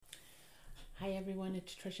everyone,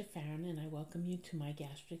 it's Trisha Farron and I welcome you to my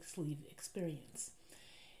gastric sleeve experience.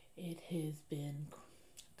 It has been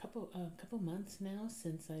a couple months now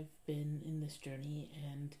since I've been in this journey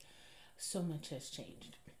and so much has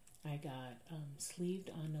changed. I got sleeved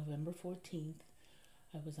on November 14th.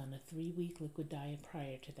 I was on a 3-week liquid diet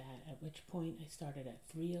prior to that, at which point I started at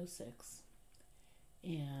 306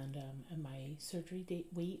 and my surgery date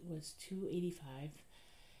weight was 285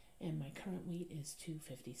 and my current weight is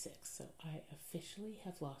 256. So I officially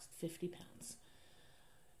have lost 50 pounds.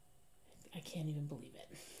 I can't even believe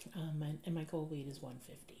it. And my goal weight is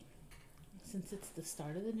 150. Since it's the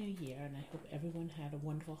start of the new year, and I hope everyone had a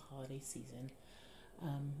wonderful holiday season,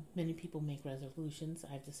 many people make resolutions.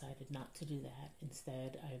 I've decided not to do that.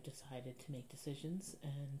 Instead, I've decided to make decisions,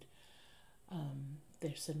 and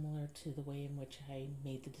they're similar to the way in which I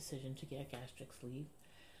made the decision to get a gastric sleeve.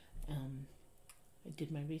 I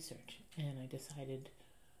did my research and I decided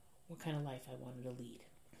what kind of life I wanted to lead.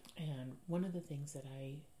 And one of the things that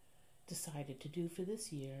I decided to do for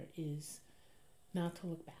this year is not to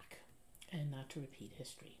look back and not to repeat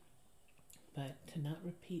history. But to not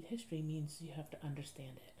repeat history means you have to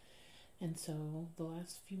understand it. And so the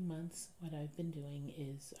last few months, what I've been doing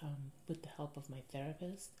is, with the help of my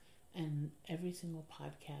therapist and every single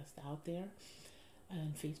podcast out there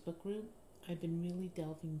and Facebook group, I've been really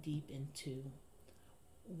delving deep into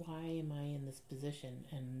why am I in this position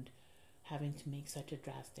and having to make such a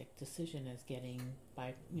drastic decision as getting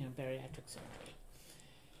bariatric surgery.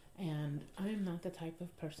 And I am not the type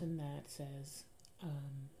of person that says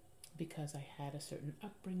because I had a certain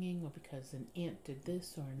upbringing or because an aunt did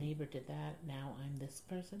this or a neighbor did that, now I'm this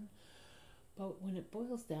person. But when it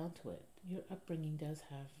boils down to it, your upbringing does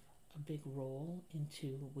have a big role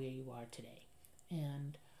into where you are today.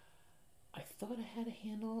 And I thought I had a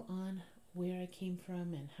handle on where I came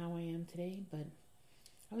from and how I am today, but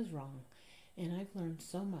I was wrong. And I've learned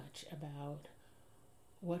so much about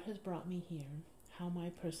what has brought me here, how my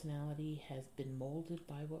personality has been molded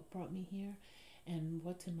by what brought me here, and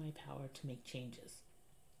what's in my power to make changes.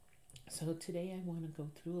 So today I want to go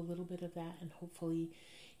through a little bit of that, and hopefully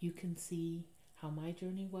you can see how my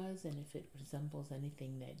journey was, and if it resembles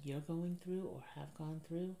anything that you're going through or have gone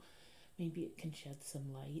through, maybe it can shed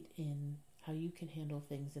some light in how you can handle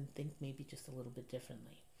things and think maybe just a little bit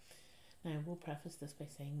differently. Now, I will preface this by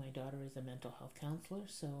saying my daughter is a mental health counselor,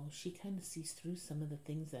 so she kind of sees through some of the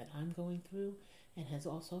things that I'm going through and has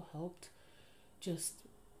also helped just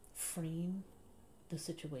frame the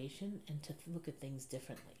situation and to look at things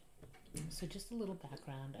differently. So just a little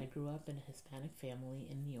background. I grew up in a Hispanic family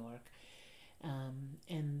in New York,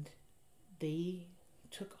 and they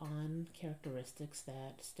took on characteristics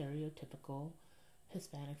that stereotypical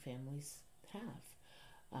Hispanic families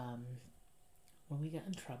have. When we got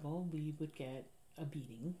in trouble, we would get a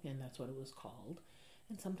beating, and that's what it was called.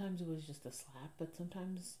 And sometimes it was just a slap, but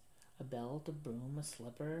sometimes a belt, a broom, a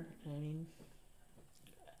slipper. I mean,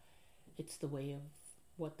 it's the way of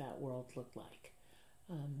what that world looked like.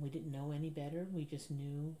 We didn't know any better. We just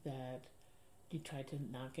knew that you tried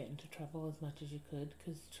to not get into trouble as much as you could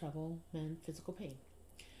because trouble meant physical pain.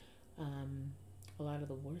 A lot of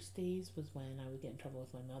the worst days was when I would get in trouble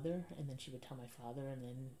with my mother, and then she would tell my father, and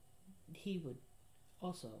then he would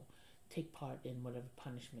also take part in whatever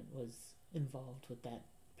punishment was involved with that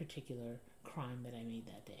particular crime that I made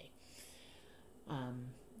that day.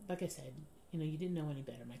 Like I said, you didn't know any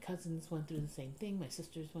better. My cousins went through the same thing. My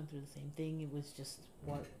sisters went through the same thing. It was just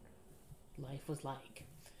what life was like.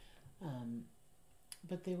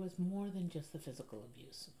 But there was more than just the physical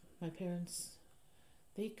abuse. My parents,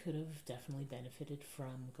 they could have definitely benefited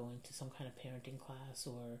from going to some kind of parenting class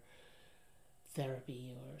or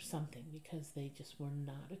therapy or something, because they just were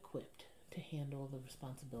not equipped to handle the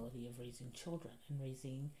responsibility of raising children and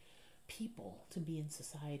raising people to be in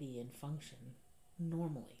society and function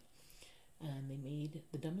normally. And they made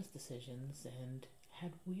the dumbest decisions and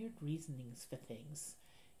had weird reasonings for things.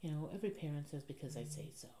 Every parent says because I say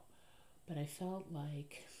so. But I felt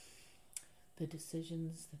like the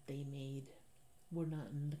decisions that they made were not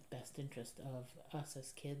in the best interest of us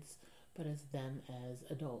as kids, but as them as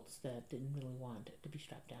adults that didn't really want to be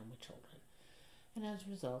strapped down with children. And as a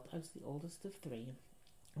result, I was the oldest of 3.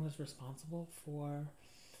 I was responsible for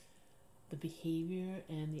the behavior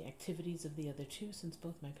and the activities of the other 2, since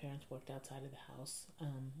both my parents worked outside of the house,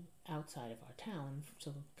 outside of our town,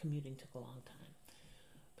 so commuting took a long time.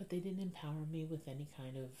 But they didn't empower me with any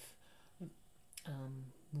kind of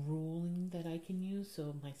ruling that I can use,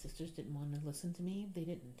 so my sisters didn't want to listen to me. They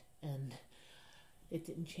didn't, and it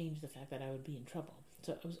didn't change the fact that I would be in trouble.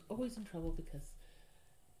 So I was always in trouble because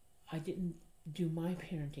I didn't do my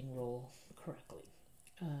parenting role correctly.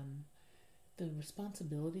 The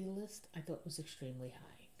responsibility list I thought was extremely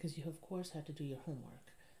high because you, of course, had to do your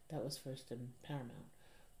homework. That was first and paramount.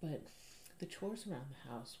 But the chores around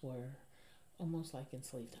the house were almost like in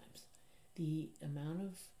slave times. The amount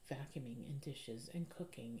of vacuuming and dishes and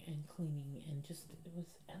cooking and cleaning and just, it was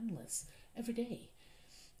endless every day.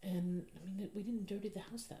 And I mean, we didn't dirty the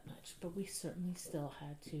house that much, but we certainly still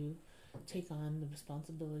had to take on the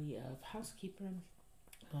responsibility of housekeeper,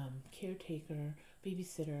 caretaker,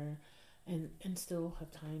 babysitter, and still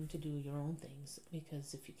have time to do your own things,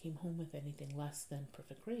 because if you came home with anything less than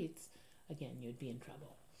perfect grades, again, you'd be in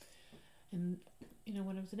trouble. And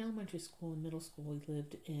when I was in elementary school and middle school, we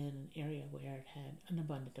lived in an area where it had an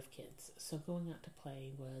abundance of kids. So going out to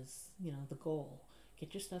play was, the goal.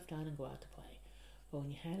 Get your stuff done and go out to play. But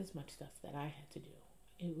when you had as much stuff that I had to do,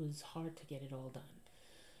 it was hard to get it all done.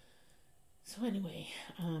 So anyway,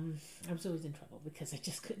 I was always in trouble because I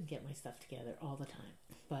just couldn't get my stuff together all the time.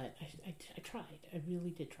 But I tried. I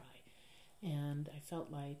really did try. And I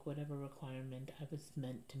felt like whatever requirement I was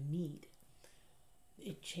meant to meet,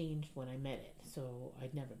 it changed when I met it. So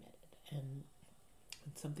I'd never met it. And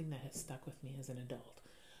it's something that has stuck with me as an adult.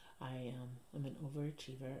 I'm an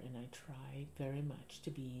overachiever, and I try very much to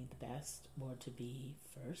be the best, or to be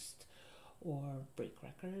first, or break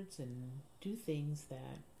records and do things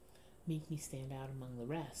that make me stand out among the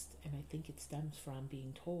rest. And I think it stems from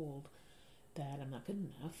being told that I'm not good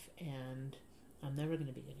enough and I'm never going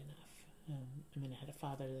to be good enough. I had a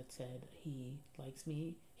father that said he likes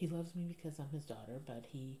me, he loves me because I'm his daughter, but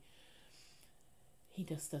he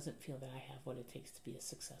just doesn't feel that I have what it takes to be a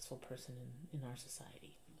successful person in our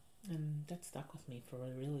society. And that stuck with me for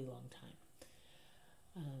a really long time.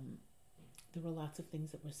 There were lots of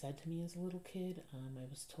things that were said to me as a little kid. I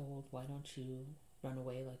was told, why don't you run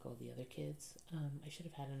away like all the other kids? I should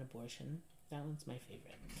have had an abortion. That one's my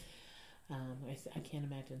favorite. I can't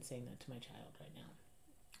imagine saying that to my child right now.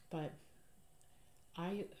 But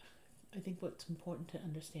I think what's important to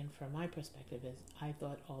understand from my perspective is I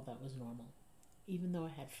thought all that was normal. Even though I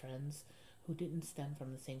had friends who didn't stem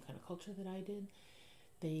from the same kind of culture that I did,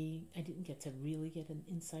 I didn't get to really get an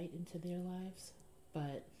insight into their lives,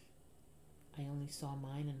 but I only saw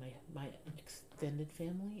mine and my extended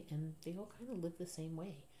family, and they all kind of lived the same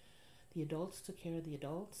way. The adults took care of the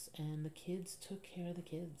adults, and the kids took care of the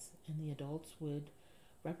kids, and the adults would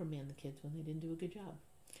reprimand the kids when they didn't do a good job.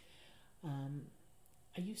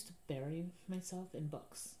 I used to bury myself in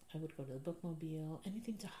books. I would go to the bookmobile,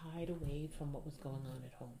 anything to hide away from what was going on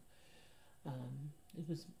at home. It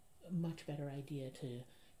was a much better idea to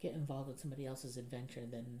get involved with somebody else's adventure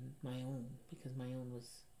than my own, because my own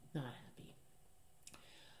was not happy.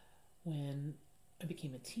 When I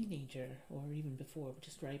became a teenager, or even before,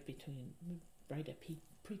 just right at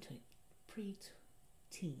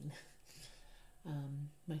pre-teen,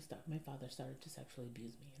 my father started to sexually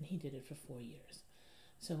abuse me, and he did it for 4 years.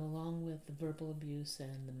 So along with the verbal abuse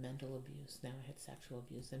and the mental abuse, now I had sexual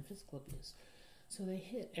abuse and physical abuse. So they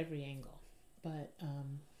hit every angle. But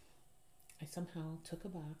I somehow took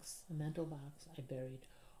a mental box, I buried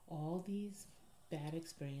all these bad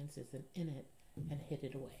experiences in it and hid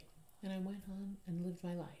it away. And I went on and lived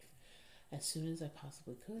my life. As soon as I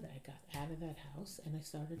possibly could, I got out of that house and I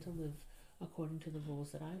started to live according to the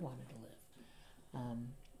rules that I wanted to live.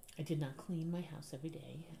 I did not clean my house every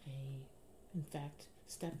day. I, in fact,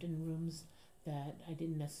 stepped in rooms that I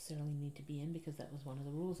didn't necessarily need to be in, because that was one of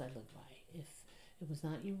the rules I lived by. If it was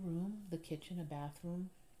not your room, the kitchen, a bathroom,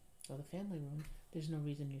 or the family room, there's no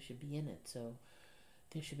reason you should be in it. So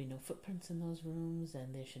there should be no footprints in those rooms,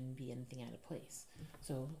 and there shouldn't be anything out of place.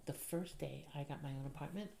 So the first day I got my own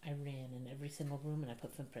apartment, I ran in every single room and I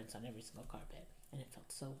put footprints on every single carpet, and it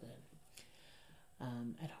felt so good.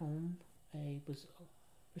 At home, I was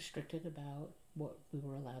restricted about what we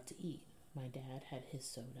were allowed to eat. My dad had his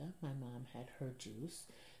soda, my mom had her juice,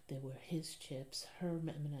 there were his chips, her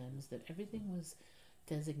M&Ms, that everything was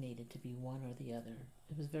designated to be one or the other.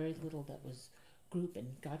 There was very little that was group,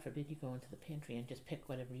 and God forbid you go into the pantry and just pick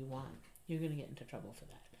whatever you want. You're going to get into trouble for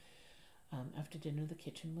that. After dinner, the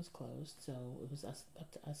kitchen was closed, so it was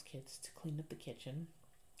up to us kids to clean up the kitchen,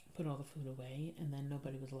 put all the food away, and then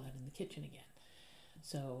nobody was allowed in the kitchen again.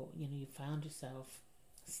 So, you found yourself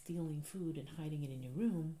stealing food and hiding it in your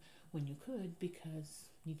room when you could, because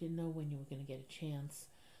you didn't know when you were going to get a chance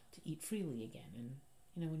to eat freely again.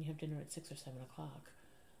 And, when you have dinner at 6 or 7 o'clock,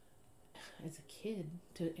 as a kid,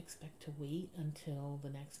 to expect to wait until the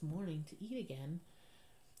next morning to eat again,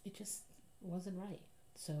 it just wasn't right.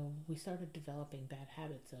 So we started developing bad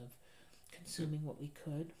habits of consuming what we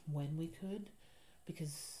could when we could,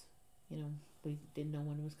 because we didn't know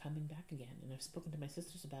when it was coming back again. And I've spoken to my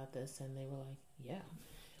sisters about this, and they were like, yeah,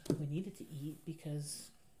 we needed to eat because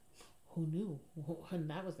who knew when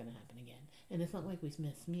that was going to happen again? And it's not like we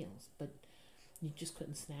missed meals, but you just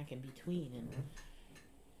couldn't snack in between, and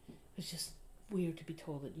it was just weird to be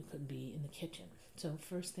told that you couldn't be in the kitchen. So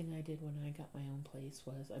first thing I did when I got my own place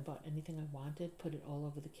was I bought anything I wanted, put it all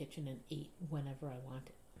over the kitchen, and ate whenever I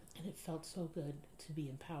wanted. And it felt so good to be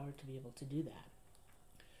empowered to be able to do that.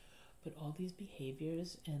 But all these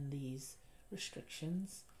behaviors and these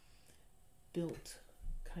restrictions built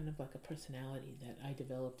kind of like a personality that I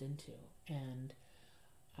developed into. And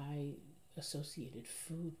I associated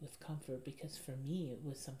food with comfort because for me it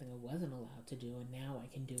was something I wasn't allowed to do, and now I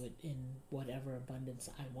can do it in whatever abundance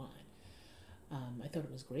I want. I thought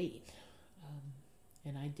it was great.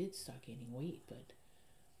 And I did start gaining weight, but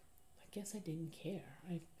I guess I didn't care.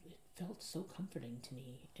 It felt so comforting to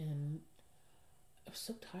me, and I was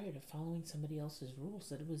so tired of following somebody else's rules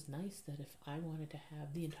that it was nice that if I wanted to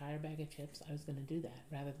have the entire bag of chips, I was going to do that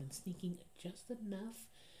rather than sneaking just enough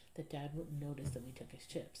that Dad wouldn't notice that we took his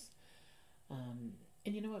chips.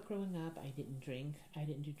 And you know what? Growing up, I didn't drink. I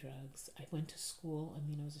didn't do drugs. I went to school. I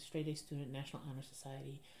mean, I was a straight-A student, National Honor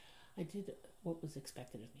Society. I did what was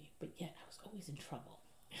expected of me, but yet I was always in trouble.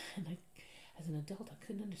 And as an adult, I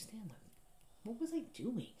couldn't understand, like, what was I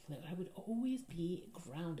doing? That I would always be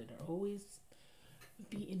grounded or always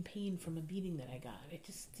be in pain from a beating that I got. It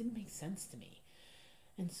just didn't make sense to me.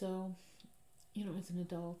 And so, as an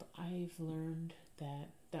adult, I've learned that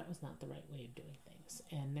that was not the right way of doing things.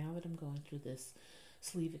 And now that I'm going through this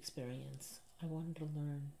sleeve experience, I wanted to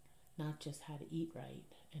learn not just how to eat right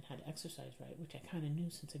and how to exercise right, which I kind of knew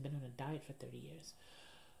since I've been on a diet for 30 years,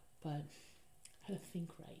 but how to think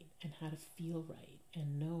right and how to feel right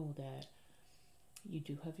and know that you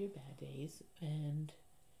do have your bad days and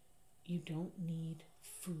you don't need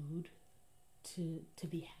food to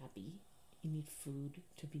be happy. You need food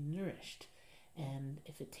to be nourished. And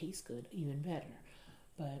if it tastes good, even better.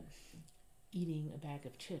 But eating a bag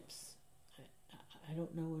of chips, I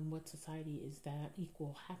don't know in what society is that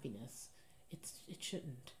equal happiness. It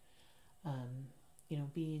shouldn't.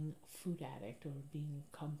 Being a food addict or being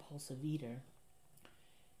a compulsive eater,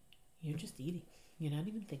 you're just eating. You're not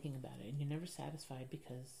even thinking about it, and you're never satisfied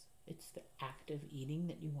because it's the act of eating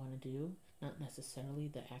that you want to do, not necessarily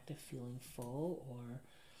the act of feeling full or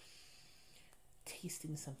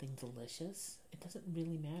tasting something delicious. It doesn't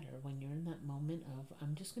really matter when you're in that moment of,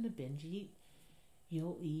 I'm just going to binge eat.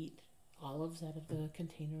 You'll eat olives out of the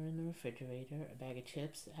container in the refrigerator, a bag of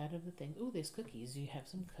chips out of the thing. Oh, there's cookies. You have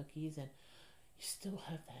some cookies, and you still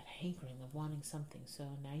have that hankering of wanting something. So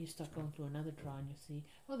now you start going through another drawer and you see,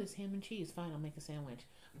 oh, there's ham and cheese. Fine, I'll make a sandwich.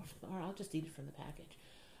 Or I'll just eat it from the package.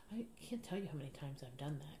 I can't tell you how many times I've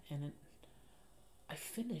done that. And I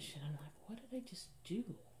finish and I'm like, what did I just do?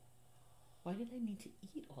 Why did I need to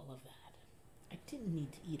eat all of that? I didn't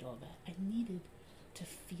need to eat all that. I needed to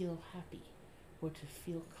feel happy or to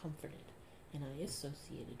feel comforted. And I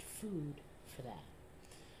associated food for that.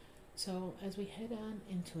 So as we head on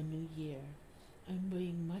into a new year, I'm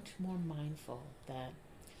being much more mindful that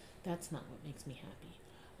that's not what makes me happy.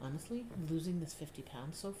 Honestly, losing this 50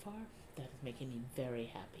 pounds so far, that is making me very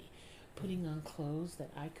happy. Putting on clothes that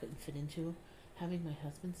I couldn't fit into, having my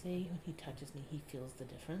husband say when he touches me he feels the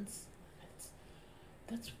difference,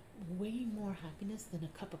 that's way more happiness than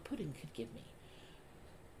a cup of pudding could give me.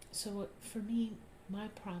 So for me, my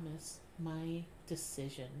promise, my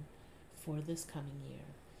decision for this coming year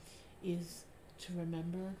is to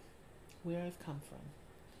remember where I've come from.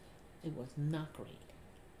 It was not great,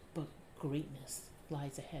 but greatness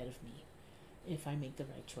lies ahead of me if I make the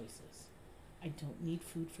right choices. I don't need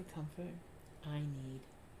food for comfort. I need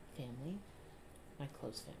family, my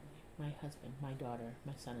close family, my husband, my daughter,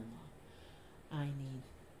 my son-in-law. I need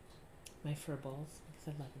my fur balls because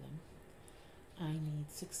I love them. I need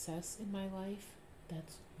success in my life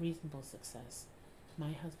that's reasonable success.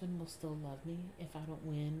 My husband will still love me if I don't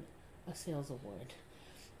win a sales award.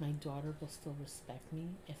 My daughter will still respect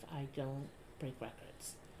me if I don't break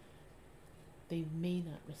records. They may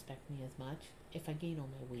not respect me as much if I gain all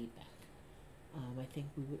my weight back. I think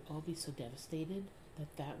we would all be so devastated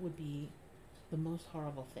that would be the most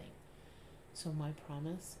horrible thing. So my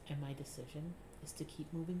promise and my decision is to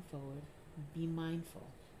keep moving forward, be mindful,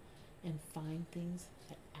 and find things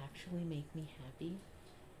that actually make me happy,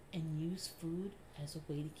 and use food as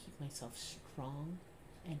a way to keep myself strong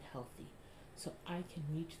and healthy so I can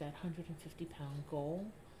reach that 150-pound goal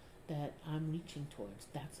that I'm reaching towards.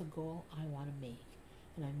 That's a goal I want to make.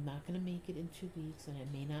 And I'm not going to make it in 2 weeks, and I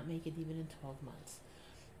may not make it even in 12 months.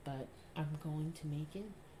 But I'm going to make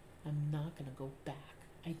it. I'm not going to go back.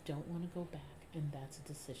 I don't want to go back, and that's a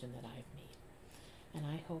decision that I've made. And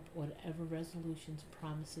I hope whatever resolutions,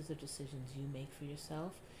 promises, or decisions you make for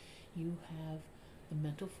yourself, you have the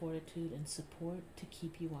mental fortitude and support to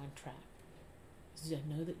keep you on track. So I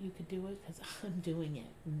know that you could do it because I'm doing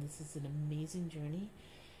it. And this is an amazing journey.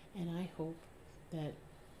 And I hope that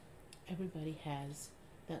everybody has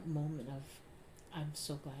that moment of, I'm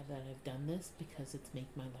so glad that I've done this because it's made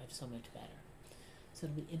my life so much better. So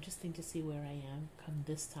it'll be interesting to see where I am come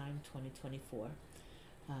this time, 2024.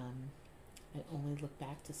 I only look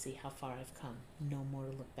back to see how far I've come. No more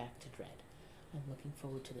to look back to dread. I'm looking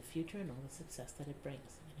forward to the future and all the success that it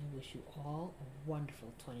brings. And I wish you all a wonderful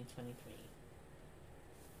 2023.